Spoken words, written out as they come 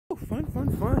Fun, fun,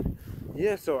 fun.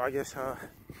 Yeah, so I guess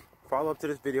follow up to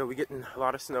this video. We're getting a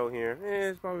lot of snow here.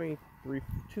 It's probably 3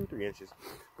 inches,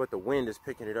 but the wind is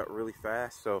picking it up really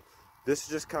fast. So this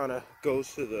just kind of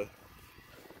goes to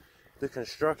the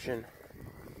construction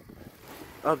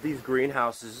of these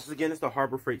greenhouses. This again is the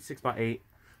Harbor Freight 6x8.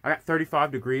 I got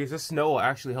 35 degrees. This snow will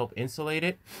actually help insulate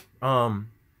it.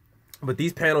 But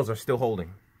these panels are still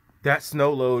holding. That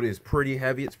snow load is pretty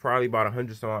heavy. It's probably about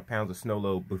 100 some odd pounds of snow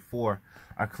load before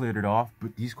I cleared it off.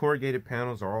 But these corrugated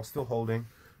panels are all still holding.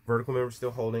 Vertical member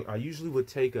still holding. I usually would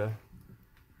take a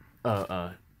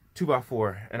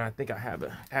 2x4, and I think I have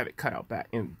it cut out back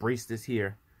and brace this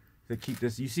here to keep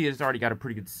this. You see, it's already got a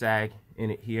pretty good sag in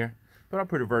it here. But I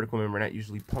put a vertical member, and that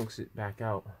usually punks it back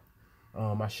out.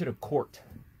 I should have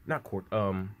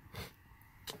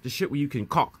the shit where you can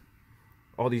caulk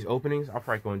all these openings. I'll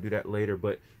probably go and do that later,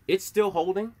 but it's still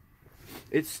holding.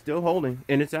 It's still holding,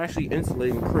 and it's actually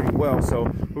insulating pretty well. So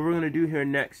what we're gonna do here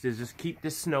next is just keep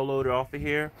this snow loader off of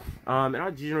here. And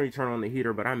I'll generally turn on the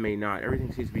heater, but I may not.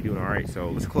 Everything seems to be doing all right. So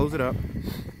let's close it up.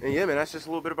 And yeah, man, that's just a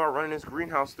little bit about running this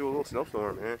greenhouse through a little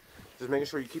snowstorm, man. Just making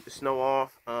sure you keep the snow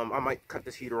off. I might cut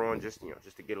this heater on just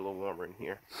to get a little warmer in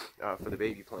here for the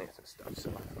baby plants and stuff.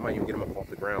 So I might even get them up off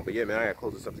the ground. But yeah, man, I gotta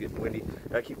close this up to get windy. I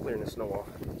gotta keep clearing the snow off.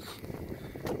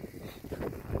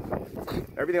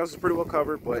 Everything else is pretty well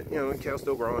covered, but the kale's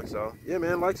still growing. So yeah,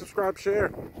 man, like, subscribe,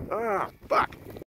 share. Fuck.